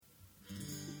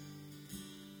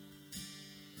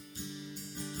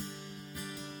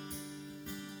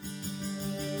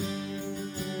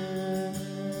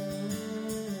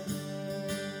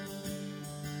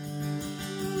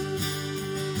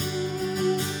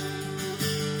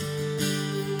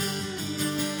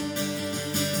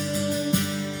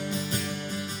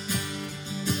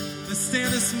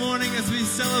this morning as we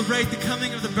celebrate the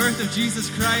coming of the birth of Jesus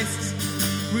Christ.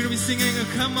 We're going to be singing a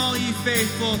Come All Ye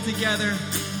Faithful together.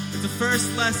 It's the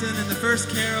first lesson and the first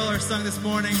carol are sung this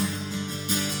morning.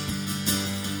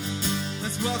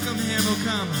 Let's welcome him, O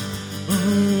come.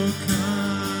 O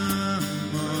come,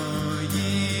 all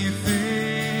ye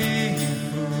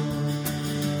faithful,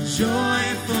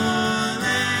 joyful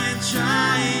and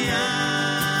triumphant.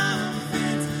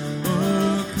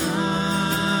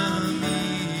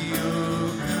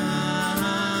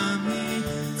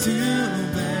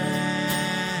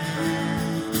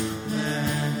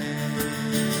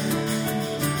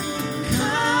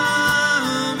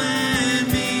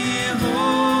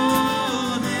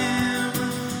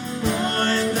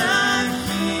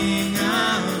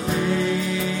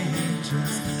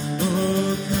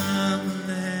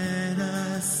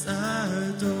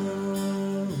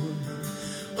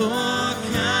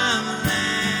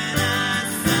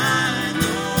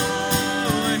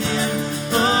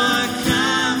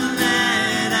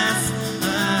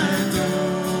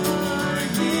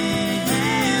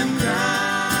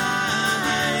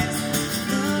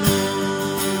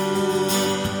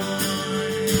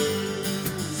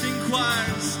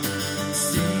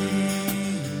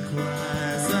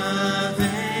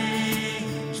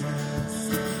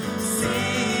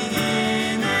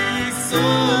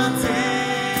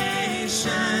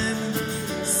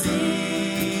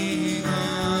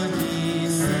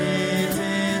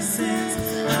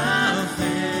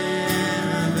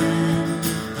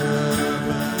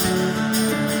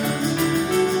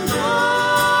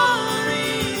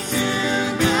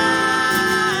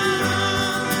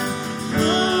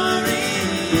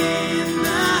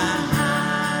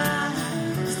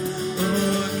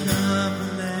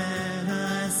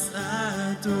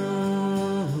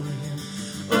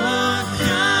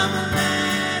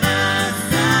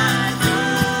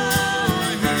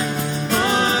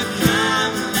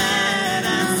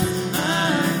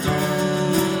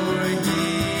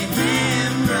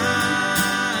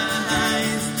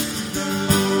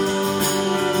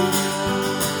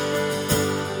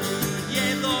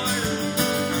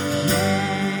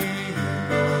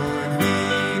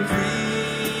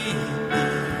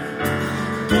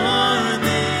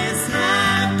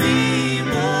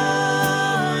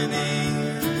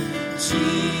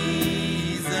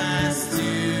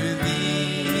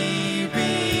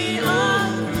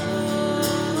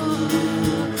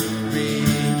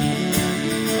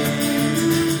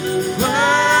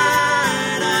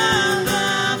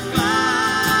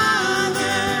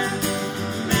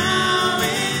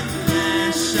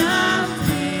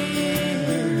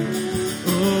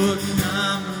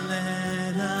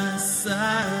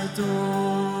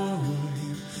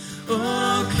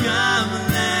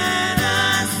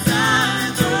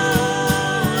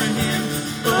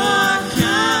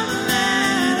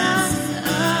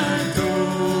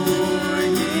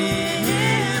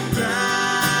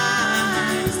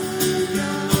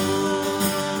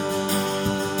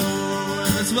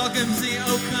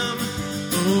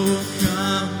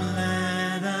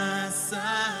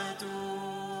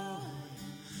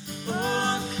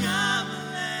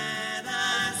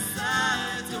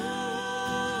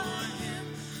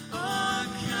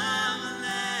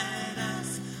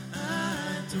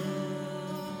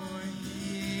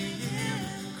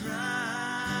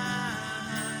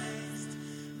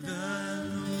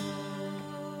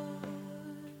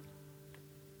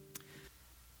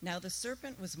 Now the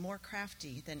serpent was more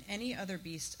crafty than any other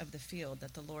beast of the field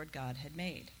that the Lord God had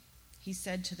made. He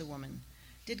said to the woman,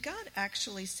 "Did God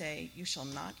actually say, 'You shall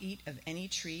not eat of any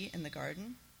tree in the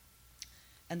garden'?"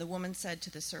 And the woman said to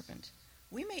the serpent,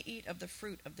 "We may eat of the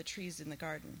fruit of the trees in the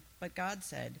garden, but God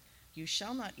said, 'You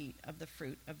shall not eat of the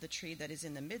fruit of the tree that is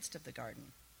in the midst of the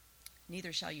garden,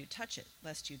 neither shall you touch it,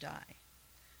 lest you die.'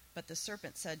 But the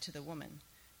serpent said to the woman,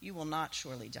 'You will not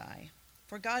surely die.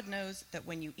 For God knows that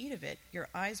when you eat of it, your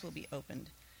eyes will be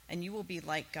opened, and you will be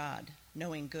like God,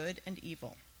 knowing good and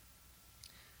evil.'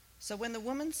 So when the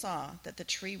woman saw that the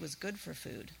tree was good for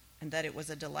food, and that it was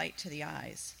a delight to the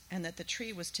eyes, and that the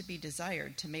tree was to be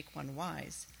desired to make one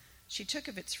wise, she took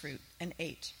of its fruit and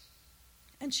ate.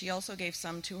 And she also gave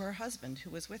some to her husband who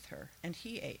was with her, and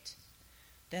he ate.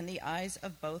 Then the eyes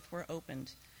of both were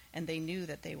opened, and they knew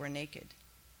that they were naked.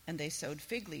 And they sewed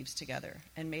fig leaves together,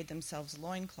 and made themselves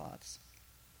loincloths.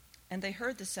 And they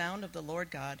heard the sound of the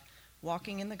Lord God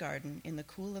walking in the garden in the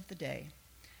cool of the day.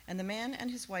 And the man and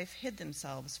his wife hid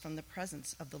themselves from the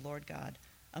presence of the Lord God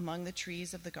among the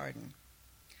trees of the garden.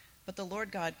 But the Lord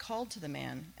God called to the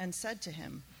man and said to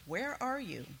him, "Where are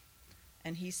you?"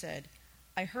 And he said,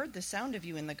 "I heard the sound of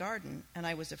you in the garden, and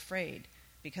I was afraid,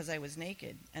 because I was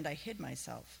naked, and I hid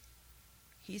myself."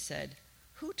 He said,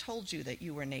 "Who told you that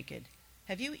you were naked?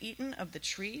 Have you eaten of the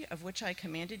tree of which I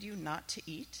commanded you not to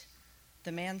eat?"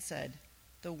 The man said,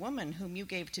 "The woman whom you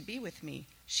gave to be with me,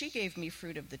 she gave me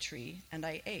fruit of the tree, and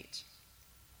I ate."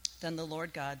 Then the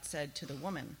Lord God said to the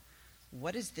woman,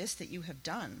 "What is this that you have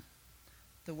done?"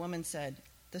 The woman said,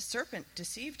 "The serpent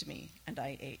deceived me, and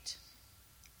I ate."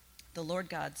 The Lord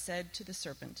God said to the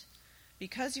serpent,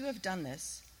 "Because you have done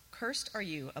this, cursed are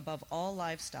you above all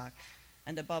livestock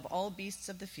and above all beasts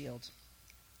of the field.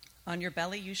 On your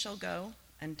belly you shall go,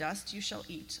 and dust you shall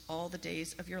eat all the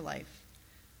days of your life.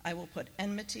 I will put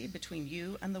enmity between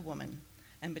you and the woman,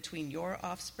 and between your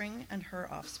offspring and her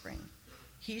offspring.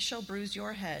 He shall bruise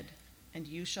your head, and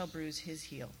you shall bruise his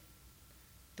heel."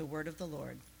 The word of the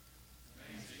Lord.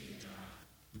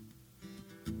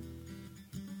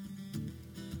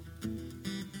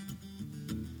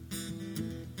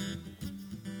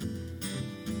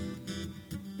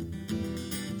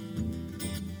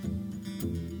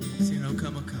 Sing, "Oh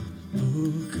come, oh come."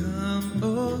 Oh come,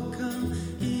 oh come,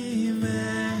 Emmanuel,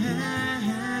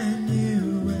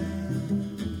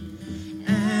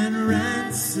 and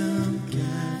ransom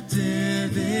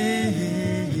captive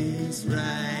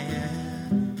Israel,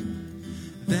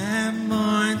 that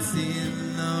mourns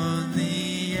in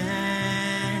lonely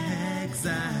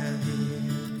exile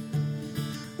here,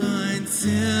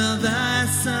 until the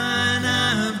Son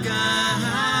of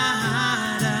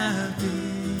God appear.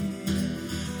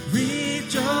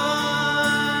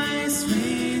 Rejoice,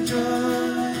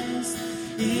 rejoice,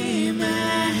 Emmanuel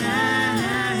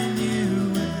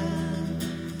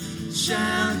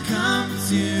shall come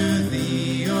to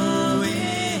thee, O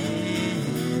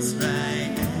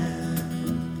Israel.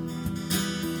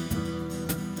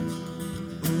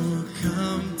 Oh,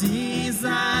 come,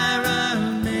 desire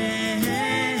of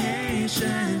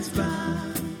nations,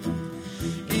 bow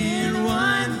in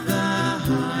one the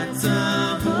hearts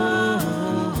of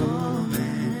all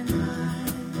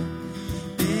mankind.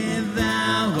 Bid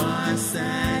thou our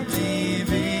sad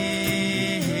division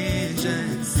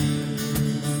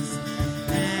cease,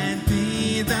 and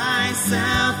be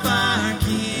thyself our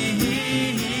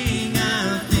King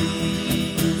of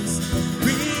things.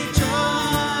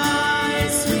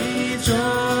 Rejoice,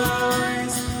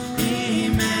 rejoice,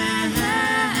 Emmanuel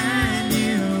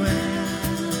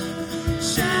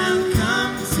shall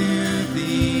come to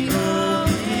thee, O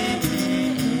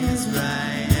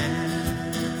Israel.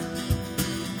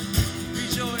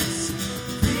 Rejoice,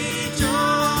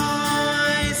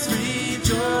 rejoice,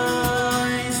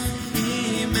 rejoice,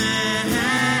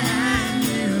 Emmanuel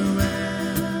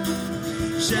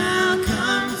shall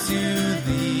come to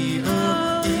thee, O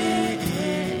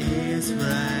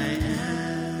Israel.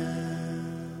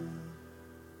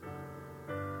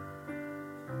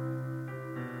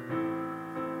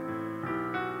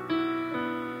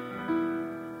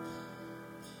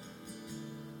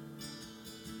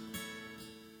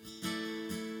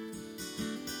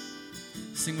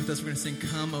 Sing with us. We're going to sing,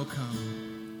 "Come, oh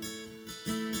come."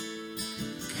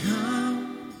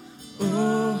 Come,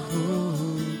 oh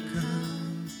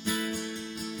come.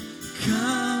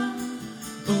 Come,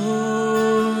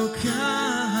 oh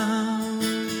come.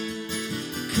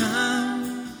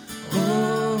 Come,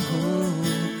 oh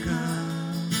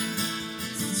come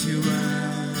to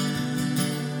us.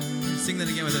 Sing that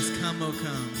again with us. Come, oh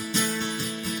come.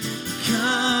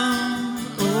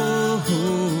 Come, oh come.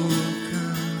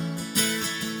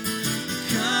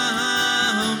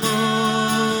 Come,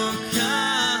 oh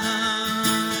come.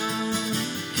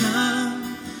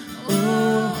 Come,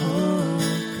 oh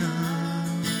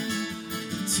come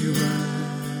to us.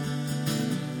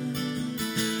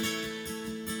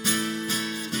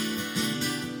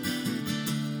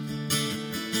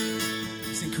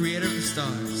 Sing, "Creator of the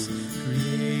stars."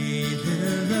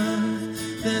 Creator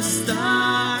of the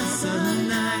stars of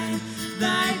night,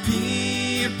 thy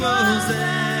people's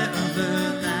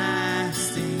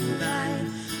everlasting light.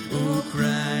 O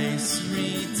Christ,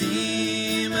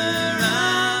 Redeemer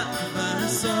of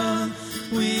us all,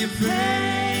 we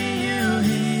pray you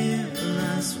hear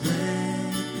us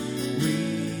when we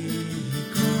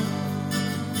call.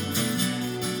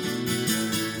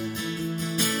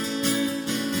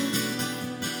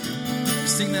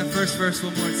 Sing that first verse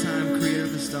one more time. Creator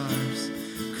of the stars.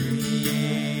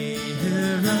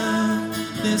 Creator of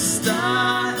the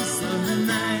stars of the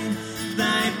night,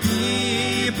 thy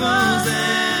people's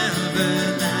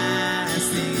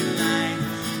everlasting light.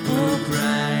 O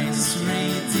Christ,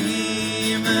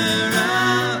 Redeemer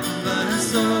of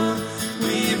us all,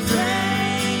 we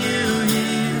pray you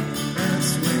hear us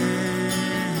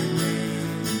when we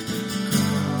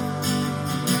call.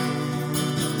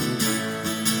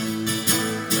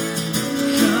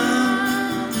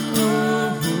 Come,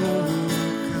 oh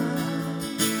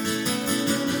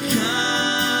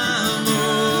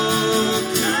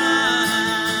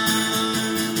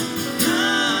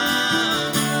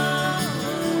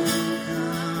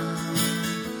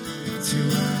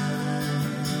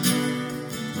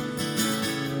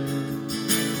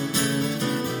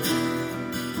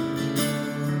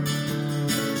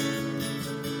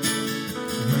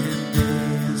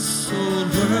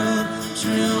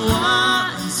true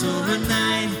once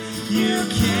overnight. You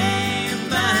came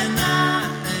by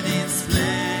night in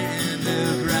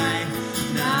splendor bright,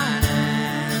 not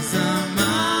as a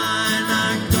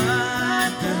monarch,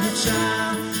 but the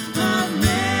child of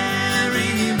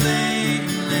Mary,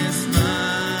 blameless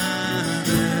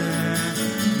mother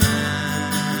mine.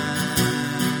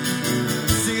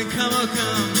 Sing it, come, oh,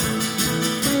 come.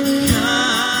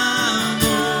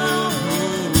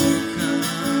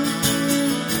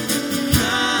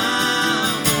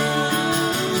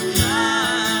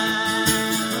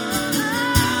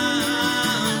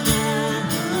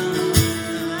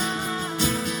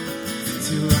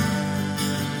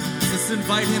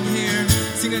 Invite him here,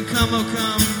 singing, come, oh,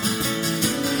 come.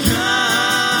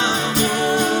 Come,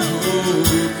 oh,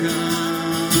 come.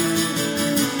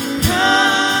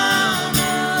 Come,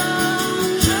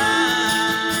 oh,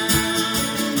 come.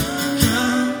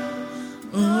 Come,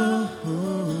 oh,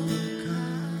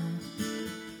 come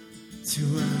to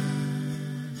us.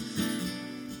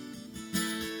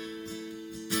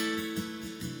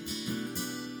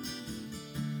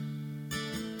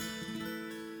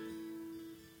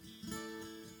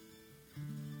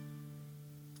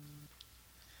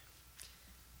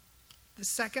 The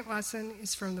second lesson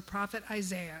is from the prophet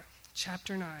Isaiah,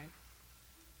 chapter 9.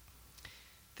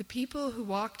 The people who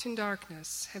walked in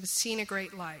darkness have seen a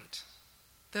great light.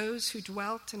 Those who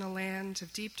dwelt in a land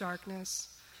of deep darkness,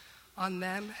 on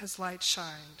them has light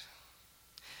shined.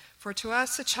 For to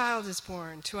us a child is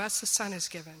born, to us a son is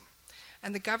given,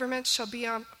 and the government shall be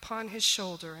upon his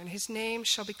shoulder, and his name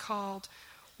shall be called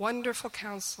Wonderful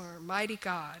Counselor, Mighty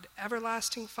God,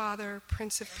 Everlasting Father,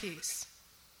 Prince of Peace.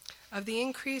 Of the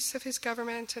increase of his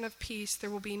government and of peace there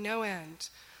will be no end,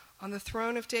 on the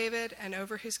throne of David and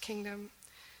over his kingdom,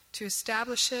 to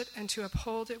establish it and to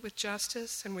uphold it with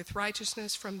justice and with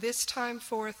righteousness from this time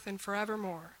forth and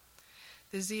forevermore.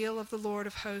 The zeal of the Lord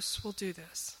of hosts will do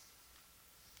this.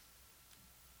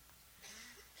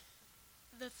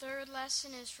 The third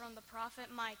lesson is from the prophet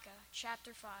Micah,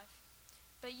 chapter 5.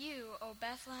 But you, O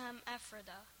Bethlehem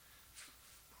Ephrathah,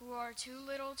 who are too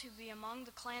little to be among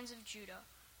the clans of Judah,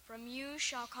 from you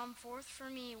shall come forth for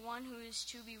me one who is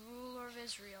to be ruler of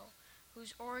Israel,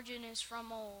 whose origin is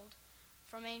from old,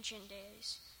 from ancient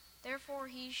days. Therefore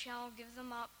he shall give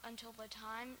them up until the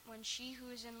time when she who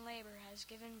is in labor has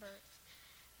given birth.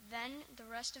 Then the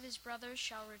rest of his brothers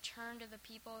shall return to the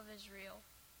people of Israel,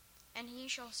 and he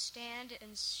shall stand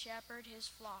and shepherd his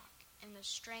flock in the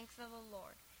strength of the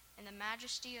Lord, in the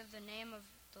majesty of the name of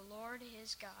the Lord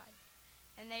his God.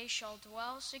 And they shall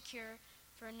dwell secure,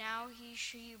 for now he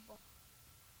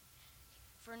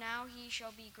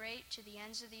shall be great to the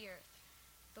ends of the earth.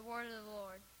 The word of the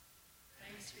Lord.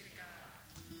 Thanks be to God.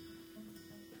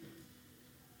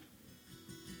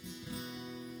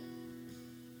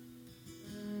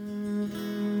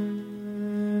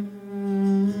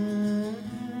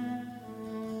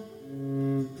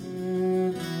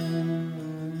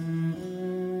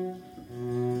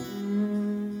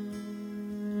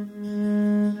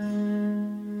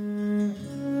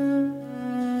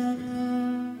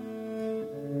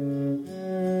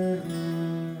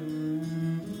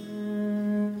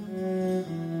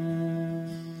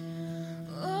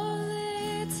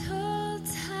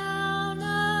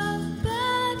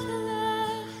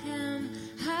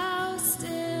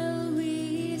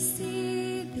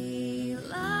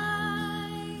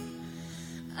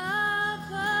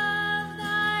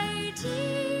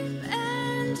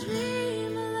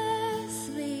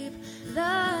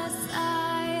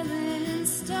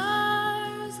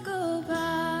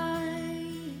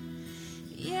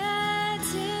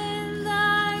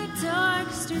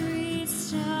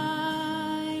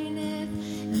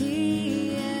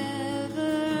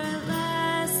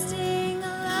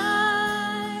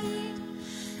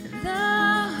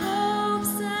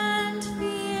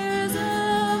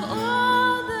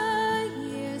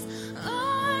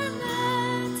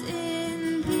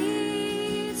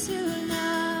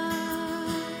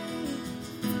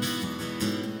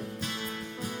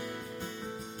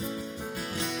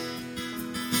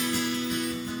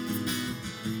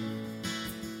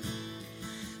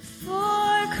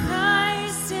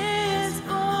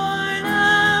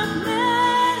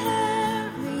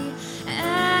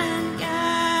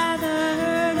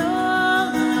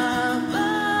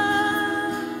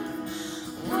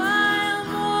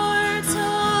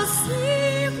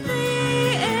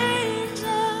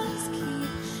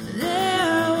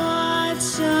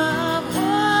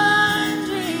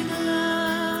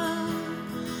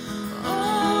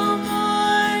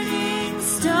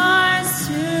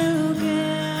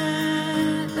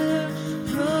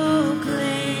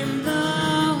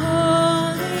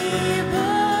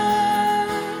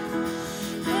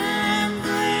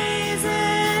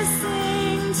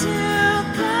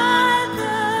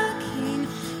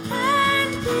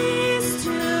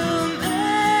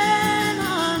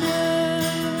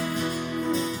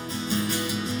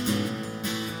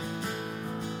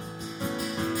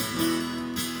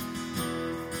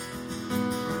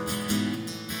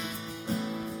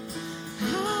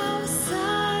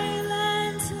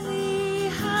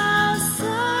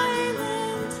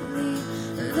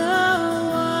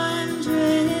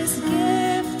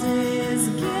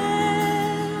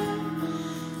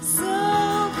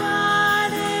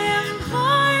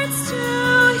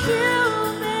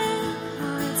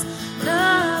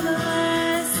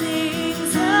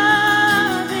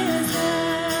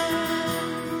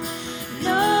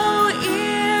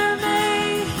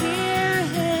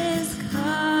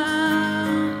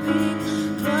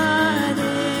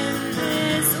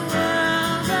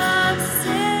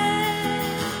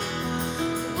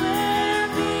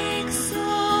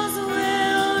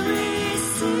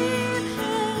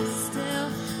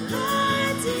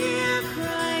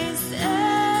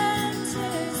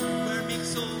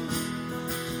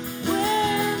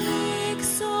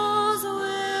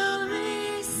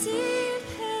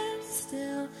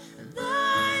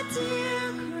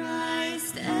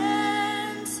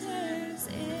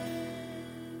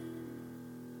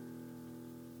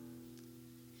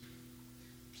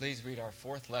 Please read our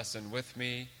fourth lesson with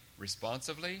me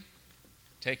responsively,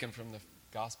 taken from the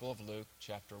Gospel of Luke,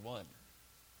 chapter 1.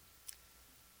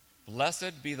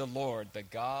 Blessed be the Lord, the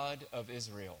God of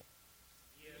Israel.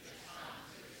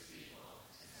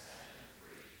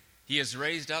 He has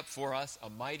raised up for us a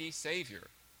mighty Savior.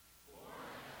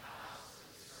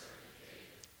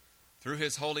 Through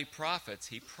his holy prophets,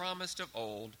 he promised of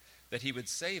old that he would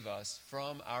save us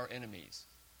from our enemies.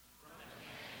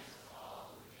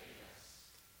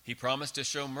 He promised to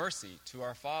show mercy to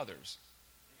our fathers.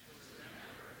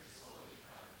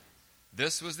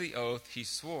 This was the oath he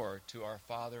swore to our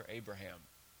father Abraham.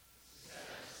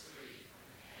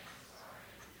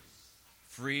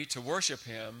 Free to worship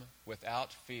him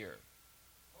without fear.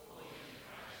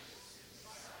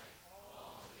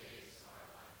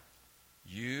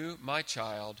 You, my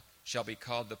child, shall be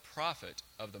called the prophet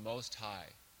of the Most High.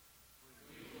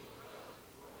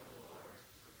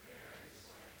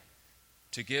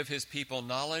 To give his people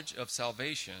knowledge of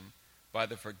salvation by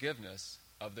the forgiveness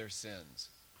of their sins.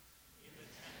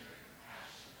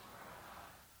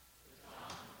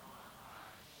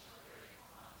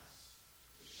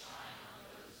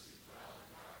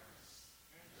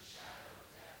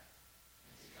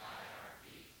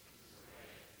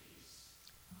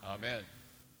 Amen.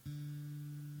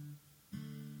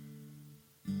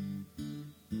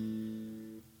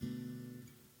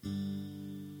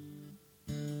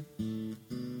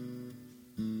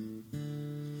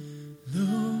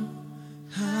 Lo,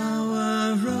 how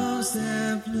a rose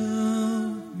is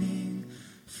blooming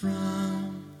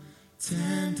from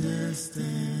tender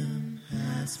stem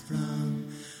has sprung,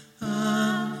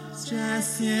 of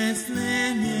Jesse's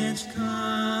lineage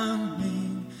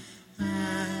coming,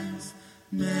 as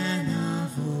men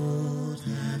of old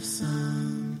have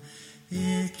sung.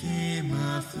 It came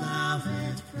a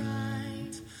floweret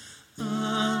bright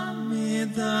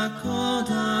amid the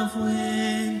cold of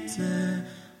winter,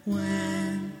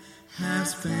 when half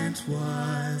spent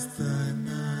was the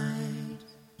night.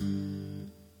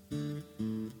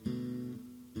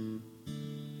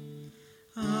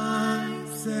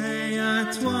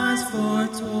 Isaiah 'twas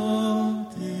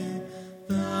foretold it,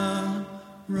 the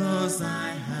rose I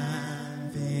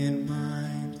have in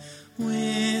mind.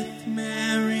 With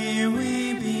Mary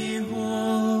we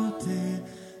behold it,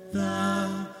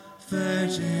 the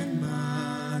Virgin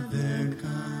Mother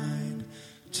kind,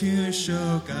 to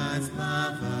show God's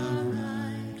love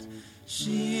aright.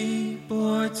 She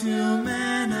bore to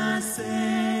men a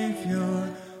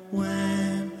Savior,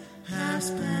 when half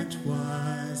spent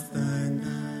was the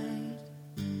night.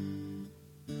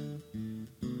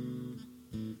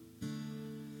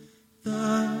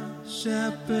 The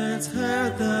shepherds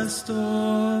heard the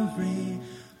story,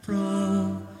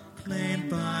 proclaimed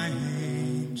by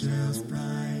angels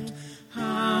bright,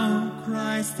 how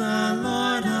Christ the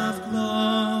Lord of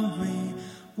glory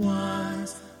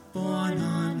was born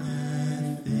on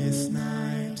earth this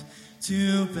night.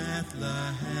 To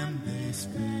Bethlehem they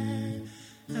sped,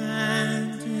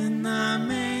 and in the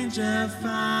manger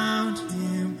found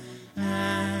him,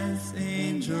 as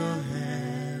angel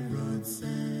Herod said.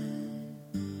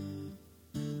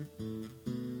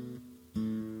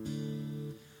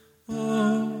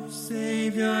 O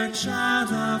Savior,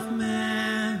 child of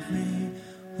Mary,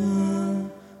 who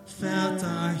felt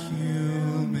our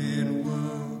human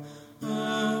woe.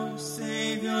 O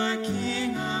Savior,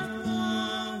 King of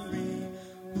glory,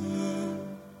 who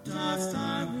dost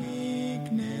our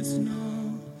weakness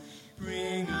know.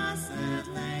 Bring us at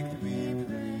length, we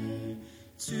pray,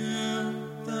 to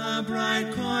the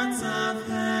bright courts of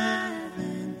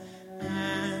heaven,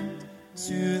 and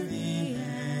to the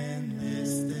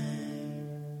endless day.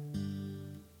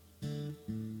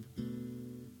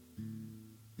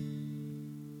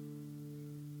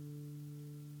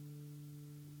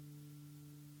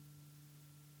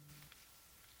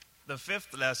 The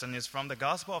fifth lesson is from the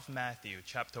Gospel of Matthew,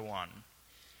 chapter 1.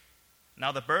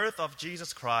 Now the birth of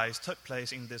Jesus Christ took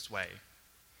place in this way.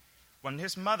 When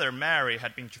his mother Mary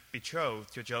had been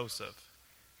betrothed to Joseph,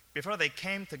 before they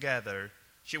came together,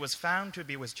 she was found to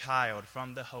be with child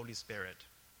from the Holy Spirit.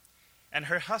 And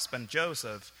her husband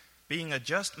Joseph, being a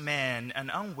just man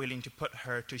and unwilling to put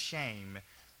her to shame,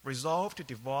 resolved to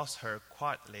divorce her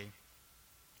quietly.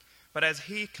 But as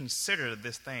he considered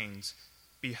these things,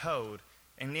 behold,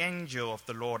 an angel of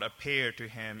the Lord appeared to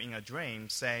him in a dream,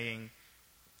 saying,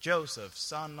 Joseph,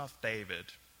 son of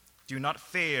David, do not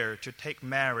fear to take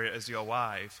Mary as your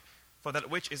wife, for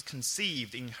that which is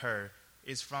conceived in her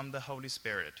is from the Holy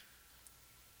Spirit.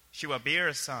 She will bear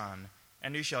a son,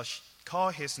 and you shall call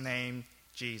his name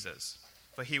Jesus,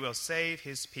 for he will save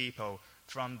his people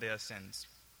from their sins.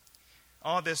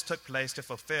 All this took place to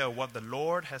fulfill what the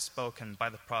Lord has spoken by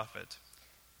the prophet.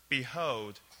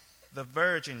 Behold, the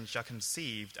virgin shall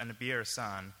conceive and bear a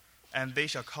son, and they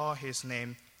shall call his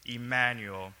name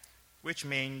Emmanuel, which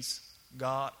means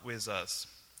God with us.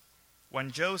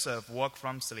 When Joseph woke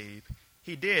from sleep,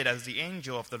 he did as the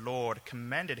angel of the Lord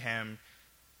commanded him.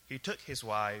 He took his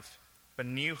wife, but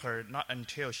knew her not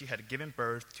until she had given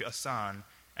birth to a son,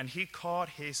 and he called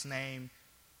his name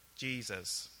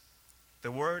Jesus.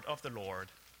 The word of the Lord.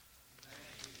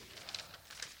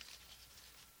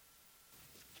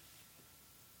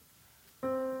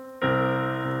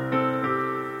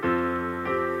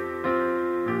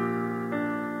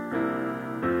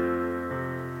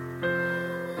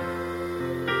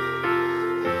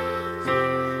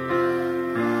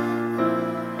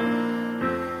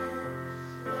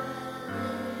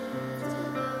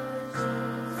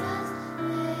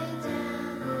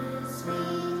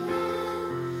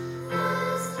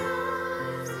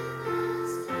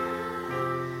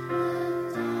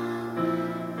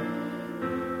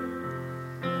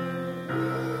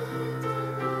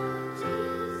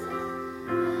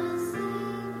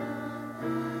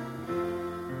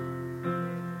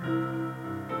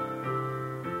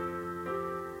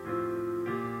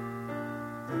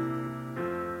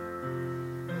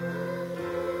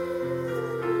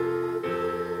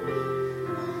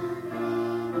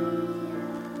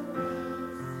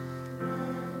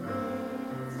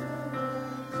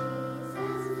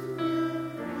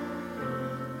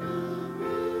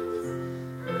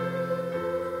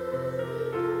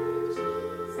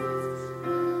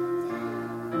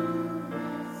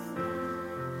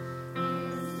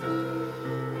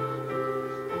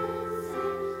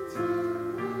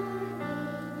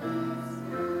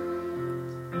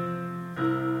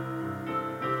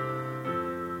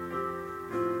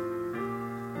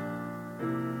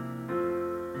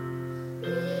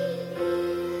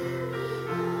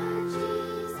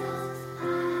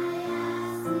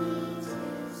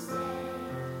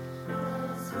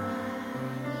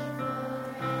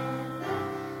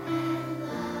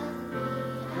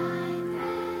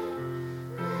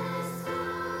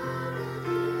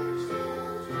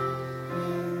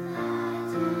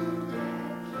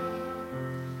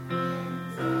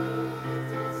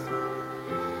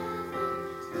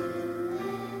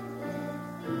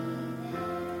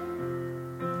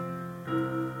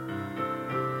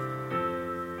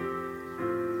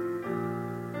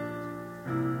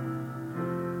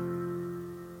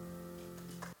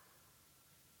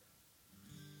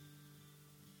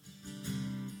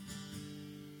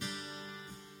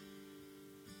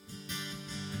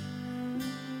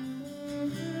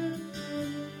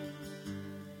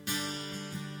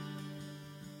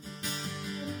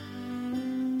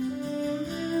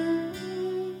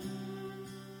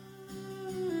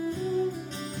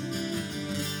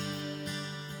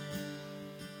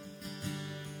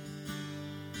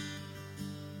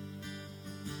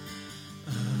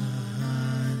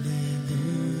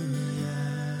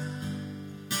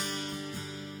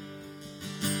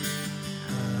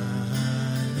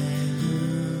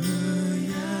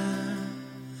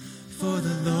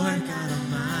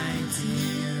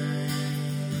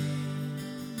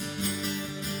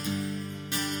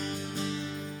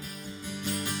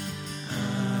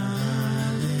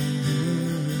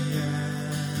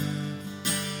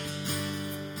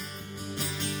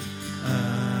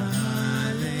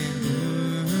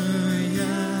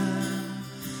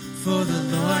 For the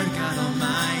Lord God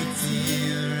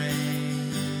Almighty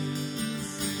reigns.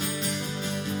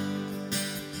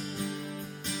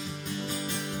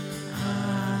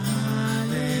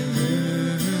 Hallelujah.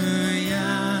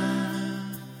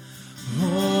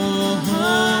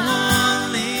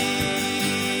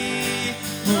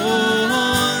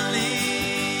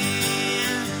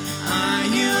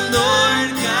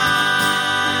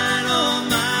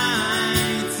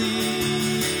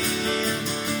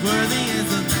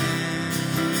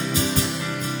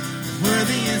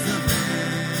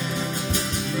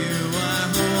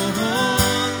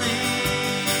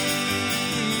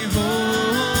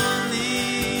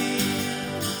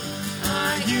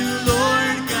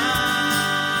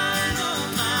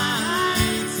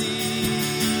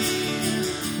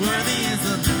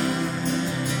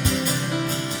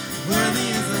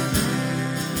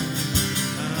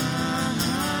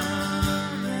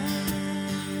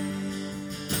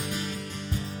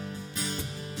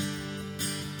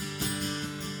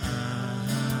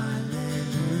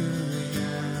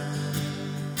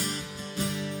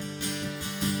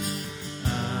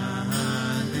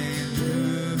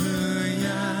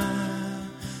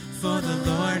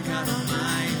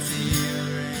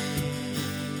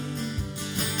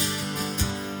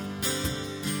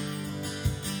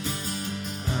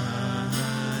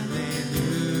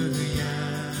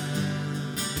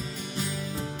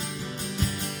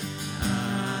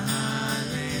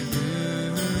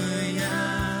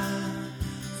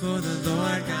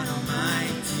 Lord God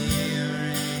Almighty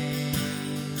reigns.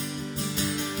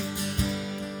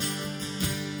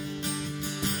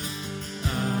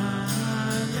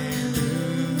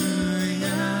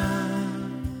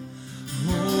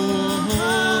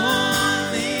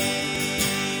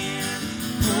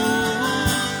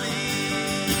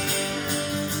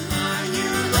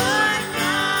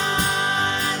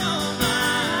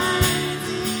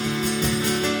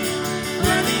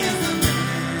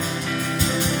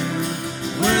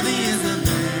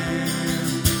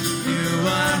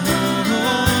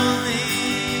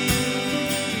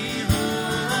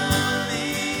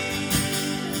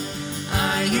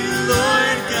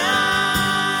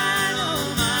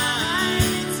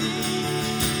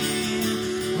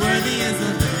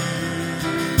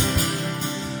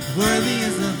 Worthy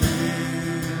is the Lamb.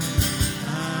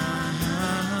 Amen.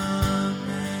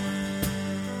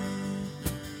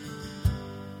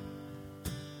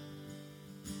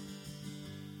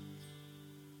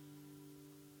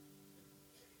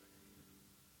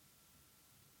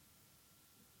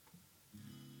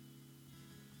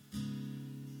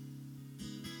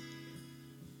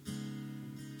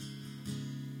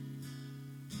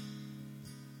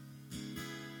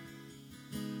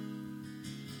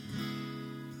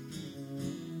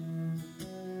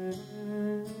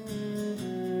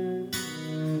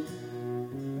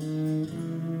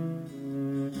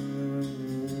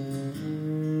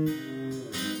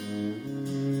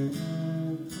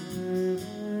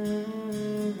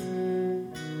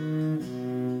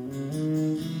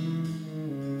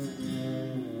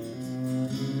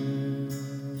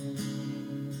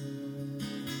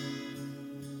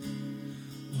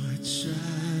 What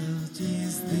child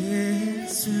is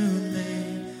this who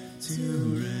lay to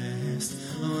rest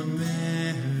on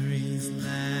Mary's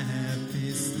lap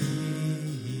is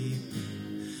sleeping,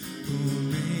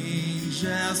 whom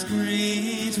angels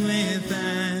greet with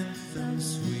anthems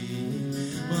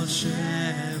sweet, while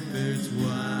shepherds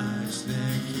watch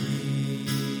their keeping.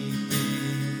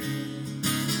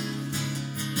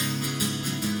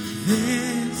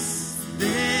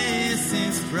 This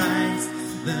is Christ,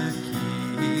 the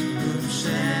King, whom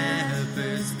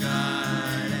shepherds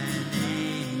guard and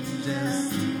angels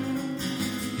sing.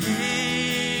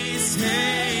 Haste,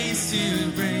 haste to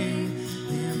bring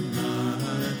him,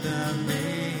 Lord, the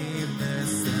babe, the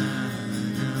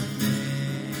Son of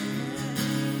Man.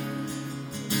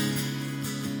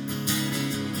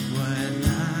 What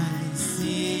I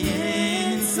see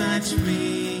in such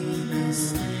meanness,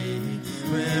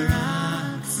 where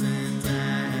ox and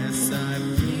ass are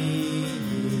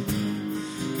feeding,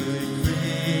 good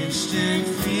Christian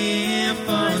fear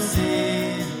for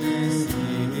sinners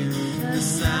near, the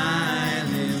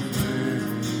silent word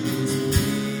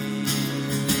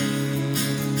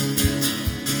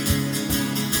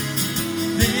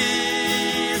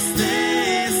is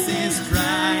This is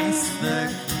Christ the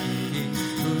King,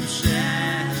 whom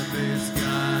shepherds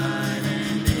guard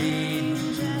and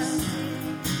angels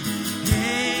sing.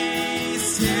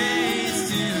 Haste, haste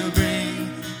to bring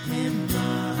him,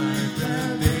 Lord, the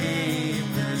babe,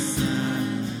 the Son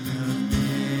of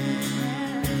Man.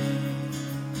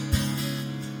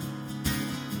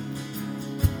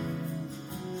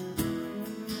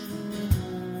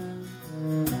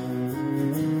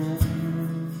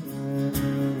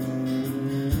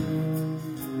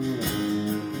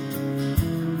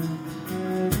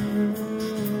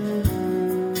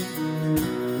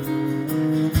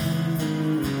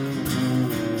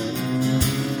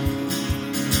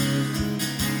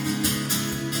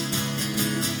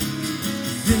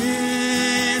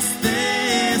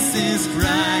 This is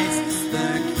Christ the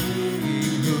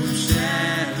King, whom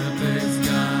shepherds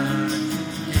guard,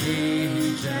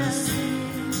 angels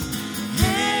sing.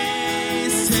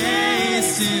 Haste,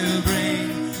 haste to bring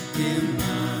him,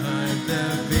 Lord, the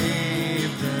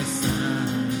babe, the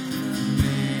Son of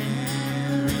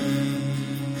Mary.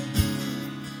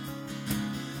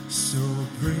 So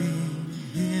bring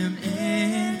him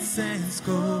incense,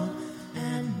 gold,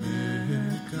 and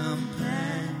myrrh, come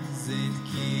pleasant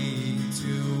King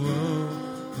to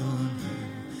open her.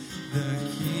 The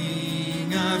King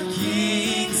of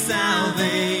Kings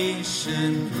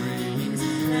salvation brings,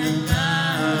 and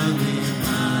loving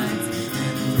minds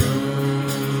and thrones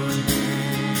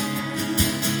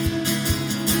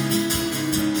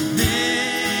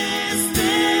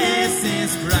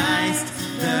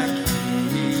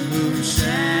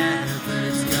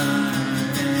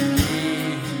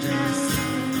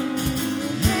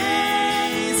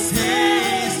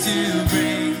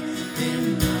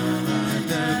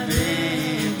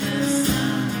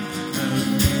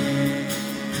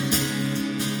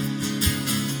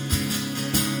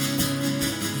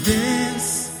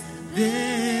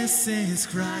This is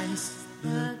Christ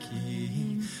the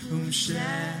King, whom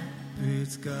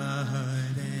shepherds guard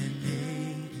and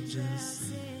angels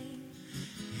sing.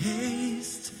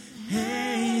 Haste,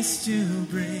 haste to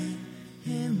bring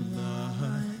him,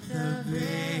 Lord, the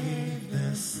babe,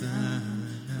 the Son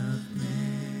of Mary.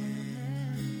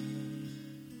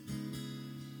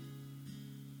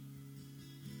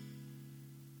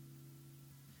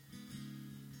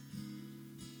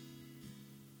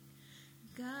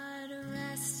 God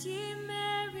rest ye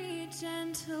merry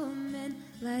gentlemen,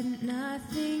 let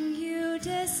nothing you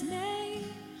dismay.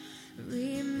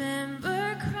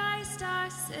 Remember Christ our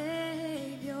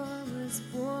Savior was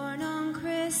born on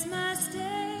Christmas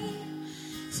Day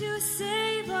to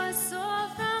save us all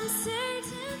from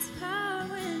Satan's power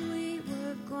when we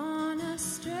were gone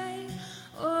astray.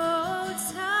 Oh,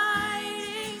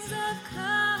 tidings of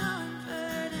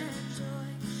comfort and joy,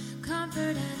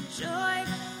 comfort and joy.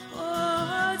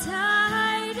 Oh,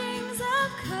 tidings of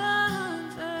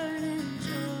comfort and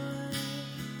joy.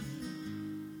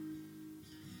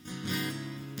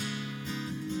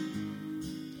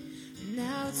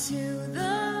 Now to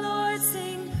the Lord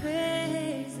sing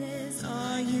praises,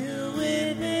 all you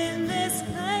within this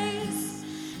place,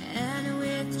 and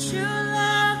with true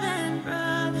love and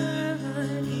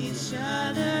brotherhood each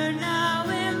other now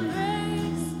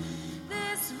embrace.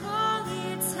 This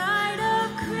holy tide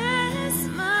of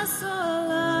Christmas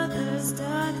all others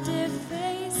doth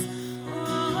deface.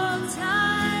 Oh,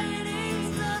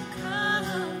 tidings of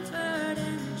comfort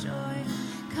and joy,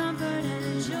 comfort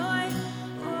and joy.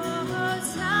 Oh,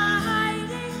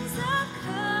 tidings of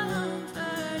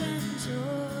comfort and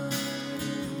joy.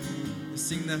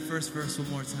 Sing that first verse one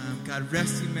more time. God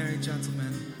rest ye merry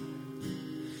gentlemen.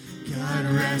 God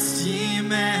rest ye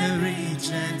merry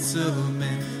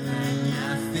gentlemen, let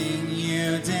nothing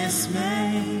you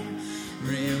dismay.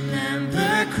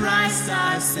 Remember Christ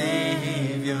our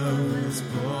Savior was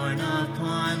born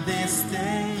upon this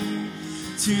day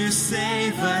to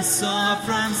save us all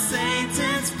from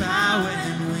Satan's power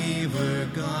when we were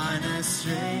gone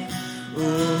astray.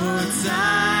 Oh,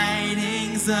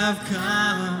 tidings of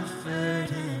comfort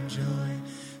and joy,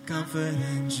 comfort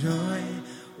and joy.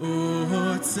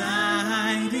 Oh,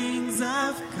 tidings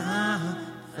of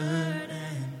comfort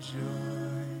and joy.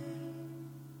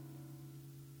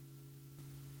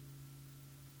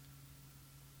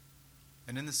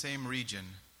 And in the same region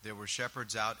there were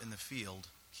shepherds out in the field,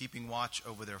 keeping watch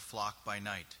over their flock by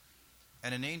night.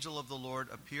 And an angel of the Lord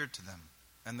appeared to them,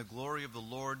 and the glory of the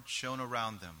Lord shone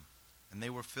around them, and they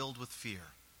were filled with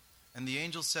fear. And the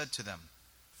angel said to them,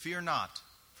 Fear not,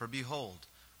 for behold,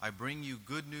 I bring you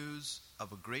good news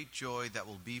of a great joy that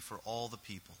will be for all the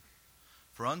people.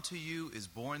 For unto you is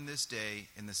born this day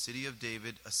in the city of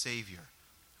David a Savior,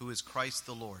 who is Christ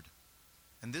the Lord.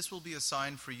 And this will be a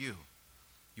sign for you.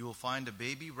 You will find a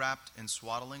baby wrapped in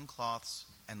swaddling cloths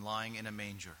and lying in a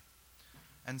manger.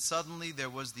 And suddenly there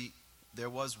was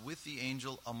with the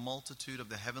angel a multitude of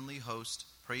the heavenly host,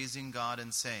 praising God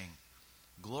and saying,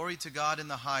 Glory to God in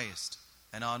the highest,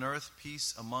 and on earth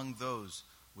peace among those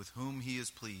with whom he is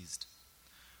pleased.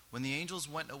 When the angels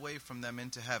went away from them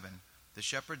into heaven, the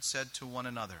shepherds said to one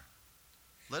another,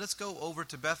 Let us go over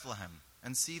to Bethlehem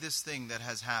and see this thing that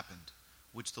has happened,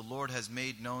 which the Lord has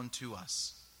made known to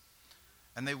us.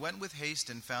 And they went with haste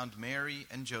and found Mary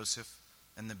and Joseph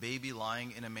and the baby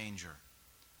lying in a manger.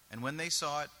 And when they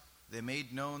saw it, they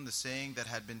made known the saying that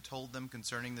had been told them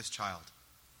concerning this child.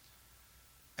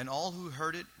 And all who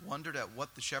heard it wondered at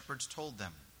what the shepherds told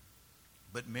them.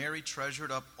 But Mary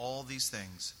treasured up all these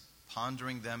things,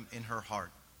 pondering them in her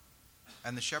heart.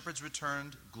 And the shepherds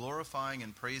returned, glorifying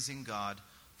and praising God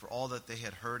for all that they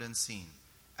had heard and seen,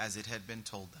 as it had been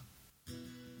told them.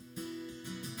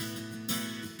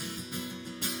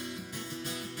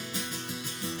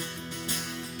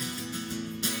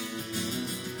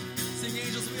 Sing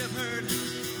angels we have heard.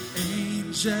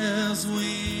 Angels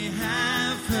we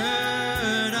have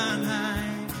heard on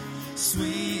high,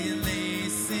 sweetly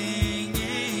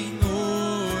singing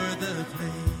o'er the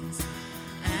plains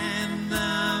and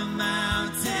the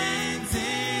mountains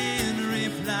in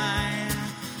reply,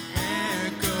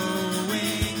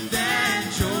 echoing their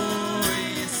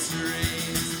joyous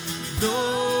strains.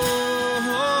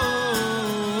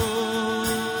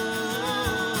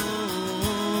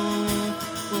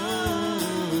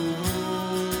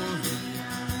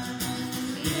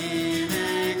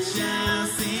 In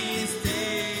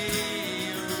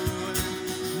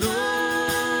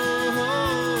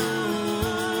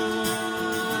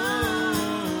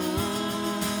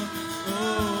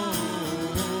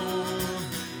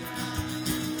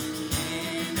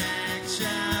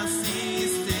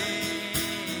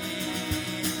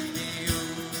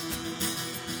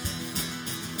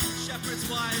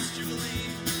why this jubilee?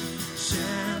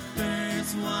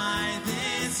 Shepherds, why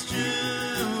this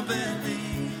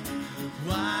jubilee?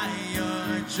 Why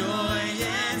your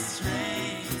joyous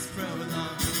strains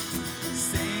prolong?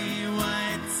 Say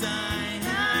what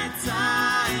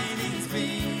tidings be,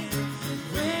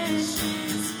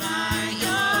 wishes by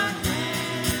your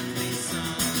heavenly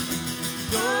song.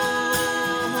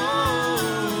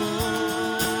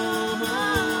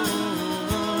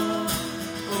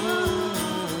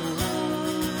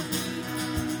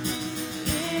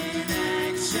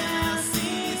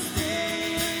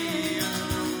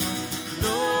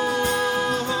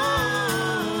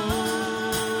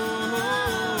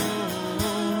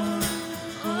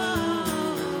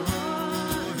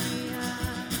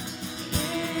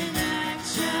 In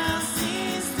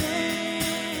excelsis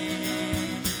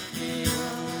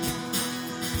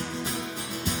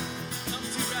Come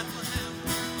to Bethlehem.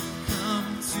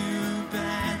 Come to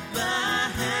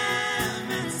Bethlehem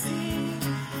and see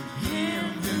him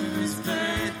whose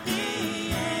birth the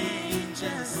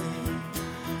angels sing.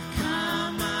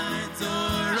 Come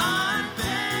adore on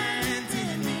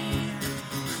bended knee,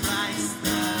 Christ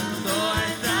the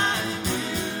Lord, the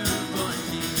newborn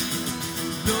King.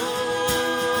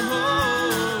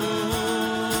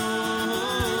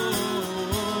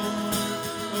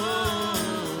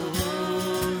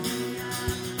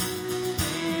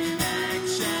 In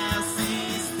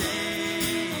excelsis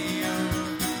Deo,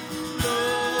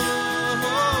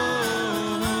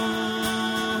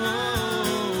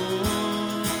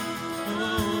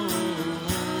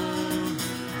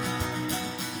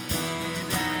 in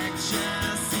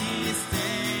excelsis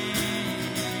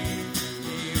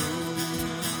Deo.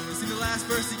 Let's sing the last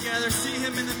verse together. See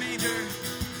him in the manger.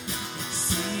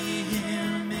 See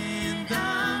him in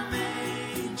the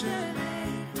manger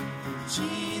laid,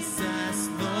 Jesus,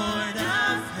 Lord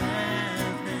of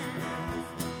heaven and earth.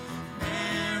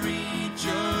 Mary,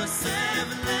 Joseph,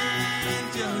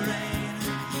 lend your reign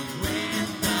with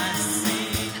the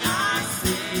Saint, our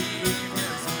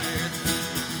Savior's birth.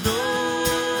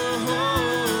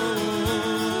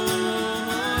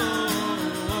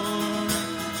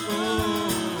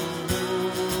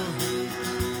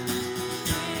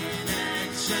 In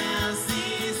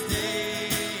excelsis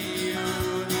Deo,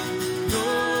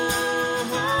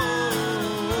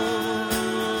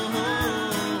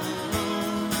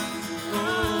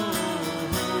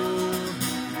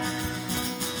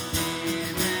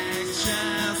 in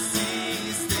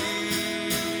excelsis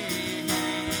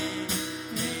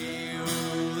Deo.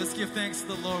 Let's give thanks to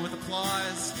the Lord with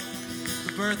applause.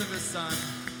 The birth of his son.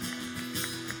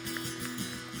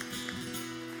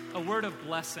 A word of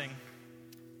blessing.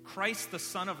 Christ, the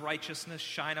Son of Righteousness,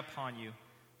 shine upon you.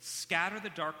 Scatter the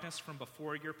darkness from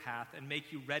before your path and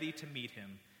make you ready to meet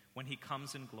him when he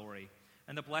comes in glory.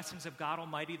 And the blessings of God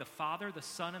Almighty, the Father, the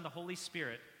Son, and the Holy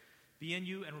Spirit be in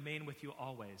you and remain with you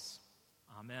always.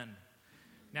 Amen.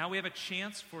 Now we have a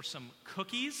chance for some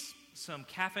cookies, some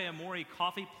Cafe Amore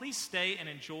coffee. Please stay and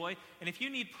enjoy. And if you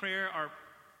need prayer, our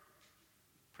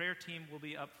prayer team will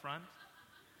be up front.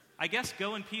 I guess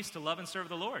go in peace to love and serve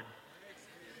the Lord.